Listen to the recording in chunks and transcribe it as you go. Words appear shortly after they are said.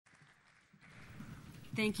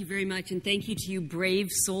Thank you very much, and thank you to you brave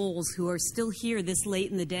souls who are still here this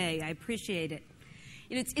late in the day. I appreciate it.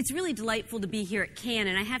 It's really delightful to be here at Cannes,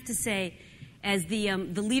 and I have to say, as the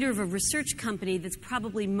leader of a research company that's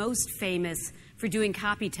probably most famous for doing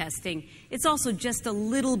copy testing, it's also just a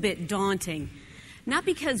little bit daunting. Not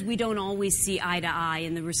because we don't always see eye to eye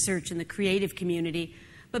in the research and the creative community,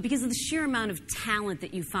 but because of the sheer amount of talent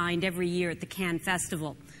that you find every year at the Cannes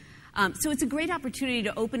Festival. So it's a great opportunity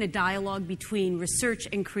to open a dialogue between research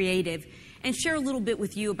and creative and share a little bit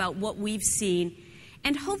with you about what we've seen,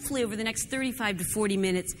 and hopefully over the next 35 to 40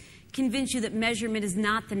 minutes convince you that measurement is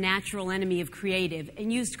not the natural enemy of creative,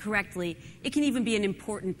 and used correctly, it can even be an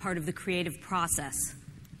important part of the creative process.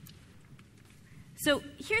 So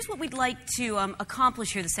here's what we'd like to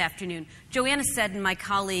accomplish here this afternoon. Joanna Seddon, my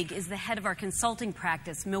colleague, is the head of our consulting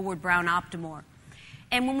practice, Millward Brown Optimore.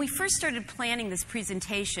 And when we first started planning this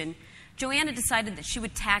presentation, Joanna decided that she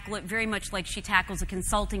would tackle it very much like she tackles a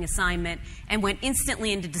consulting assignment and went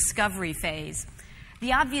instantly into discovery phase.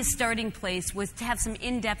 The obvious starting place was to have some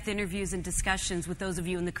in-depth interviews and discussions with those of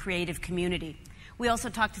you in the creative community. We also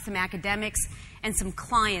talked to some academics and some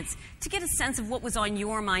clients to get a sense of what was on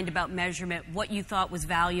your mind about measurement, what you thought was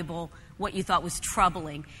valuable, what you thought was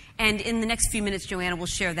troubling. And in the next few minutes, Joanna will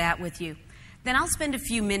share that with you. Then I'll spend a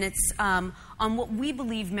few minutes on what we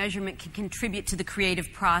believe measurement can contribute to the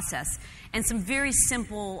creative process, and some very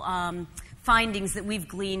simple findings that we've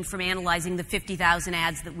gleaned from analyzing the 50,000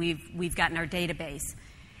 ads that we've got in our database.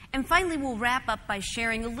 And finally, we'll wrap up by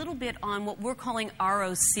sharing a little bit on what we're calling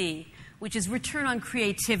ROC, which is return on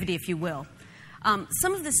creativity, if you will.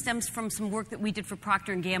 Some of this stems from some work that we did for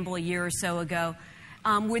Procter & Gamble a year or so ago,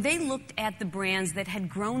 where they looked at the brands that had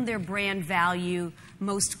grown their brand value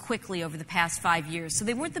most quickly over the past 5 years. So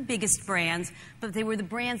they weren't the biggest brands, but they were the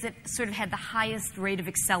brands that sort of had the highest rate of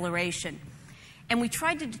acceleration. And we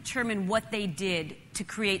tried to determine what they did to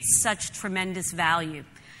create such tremendous value.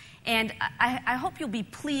 And I hope you'll be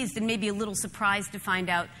pleased and maybe a little surprised to find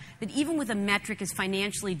out that even with a metric as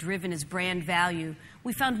financially driven as brand value,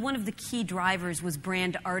 we found one of the key drivers was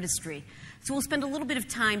brand artistry. So we'll spend a little bit of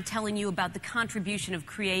time telling you about the contribution of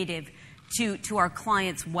creative to our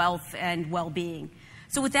clients' wealth and well-being.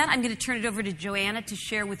 So with that, I'm going to turn it over to Joanna to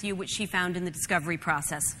share with you what she found in the discovery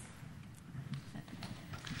process.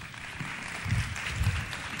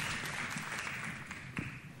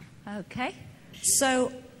 Okay,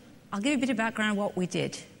 so I'll give you a bit of background on what we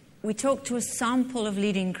did. We talked to a sample of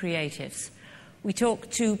leading creatives. We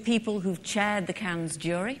talked to people who've chaired the Cannes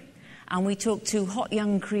jury, and we talked to hot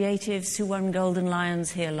young creatives who won Golden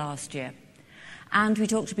Lions here last year. And we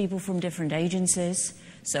talked to people from different agencies,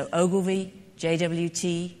 so Ogilvy,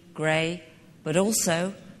 JWT, Gray, but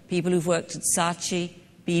also people who've worked at Saatchi,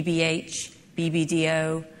 BBH,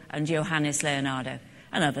 BBDO, and Johannes Leonardo,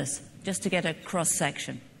 and others, just to get a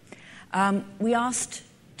cross-section. We asked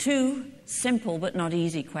two simple but not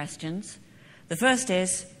easy questions. The first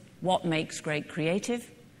is, what makes great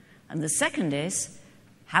creative? And the second is,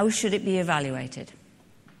 how should it be evaluated?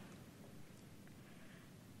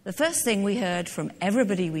 The first thing we heard from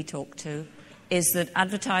everybody we talked to is that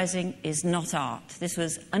advertising is not art. This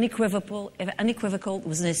was unequivocal. There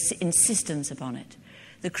was an insistence upon it.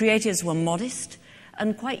 The creatives were modest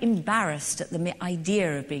and quite embarrassed at the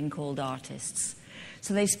idea of being called artists.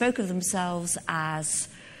 So they spoke of themselves as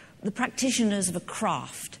the practitioners of a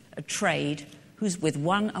craft, a trade, who's with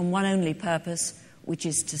one and one only purpose, which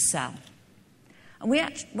is to sell. And we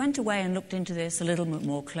went away and looked into this a little bit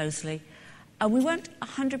more closely, and we weren't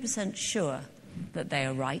 100% sure that they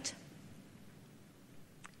are right.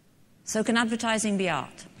 So can advertising be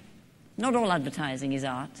art? Not all advertising is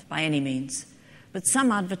art, by any means, but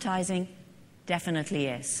some advertising definitely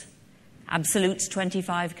is. Absolute's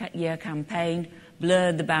 25-year campaign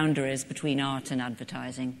blurred the boundaries between art and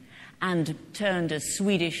advertising and turned a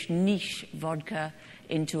Swedish niche vodka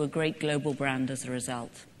into a great global brand as a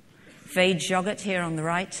result. Fade Yoghurt here on the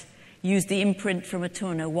right used the imprint from a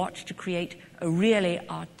Tourneau watch to create a really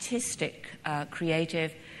artistic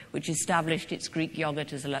creative which established its Greek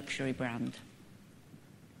yogurt as a luxury brand.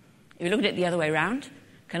 If you look at it the other way around,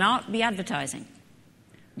 can art be advertising?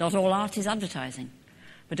 Not all art is advertising,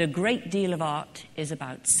 but a great deal of art is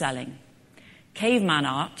about selling. Caveman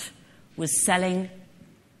art was selling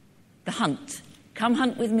the hunt. Come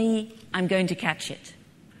hunt with me, I'm going to catch it.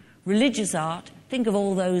 Religious art, think of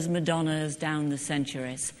all those Madonnas down the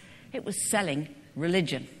centuries. It was selling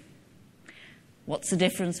religion. What's the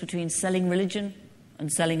difference between selling religion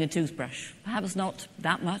and selling a toothbrush? Perhaps not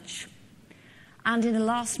that much. And in the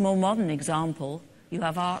last more modern example, you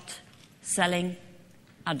have art selling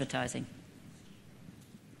advertising.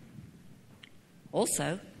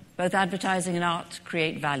 Also, Both advertising and art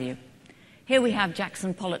create value. Here we have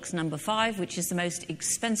Jackson Pollock's No. 5, which is the most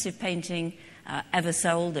expensive painting ever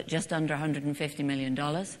sold at just under $150 million.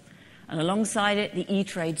 And alongside it, the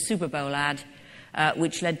E-Trade Super Bowl ad,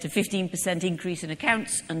 which led to 15% increase in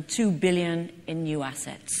accounts and $2 billion in new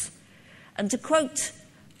assets. And to quote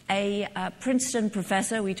a Princeton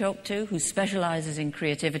professor we talked to who specializes in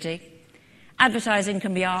creativity, advertising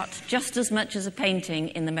can be art just as much as a painting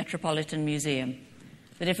in the Metropolitan Museum.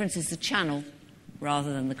 The difference is the channel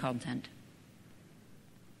rather than the content.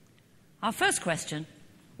 Our first question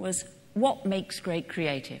was, what makes great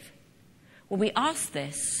creative? When we asked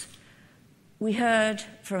this, we heard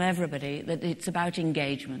from everybody that it's about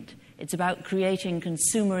engagement. It's about creating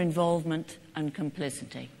consumer involvement and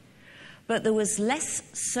complicity. But there was less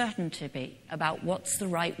certainty about what's the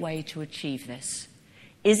right way to achieve this.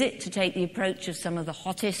 Is it to take the approach of some of the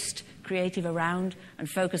hottest creative around and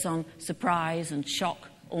focus on surprise and shock,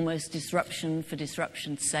 almost disruption for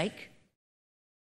disruption's sake?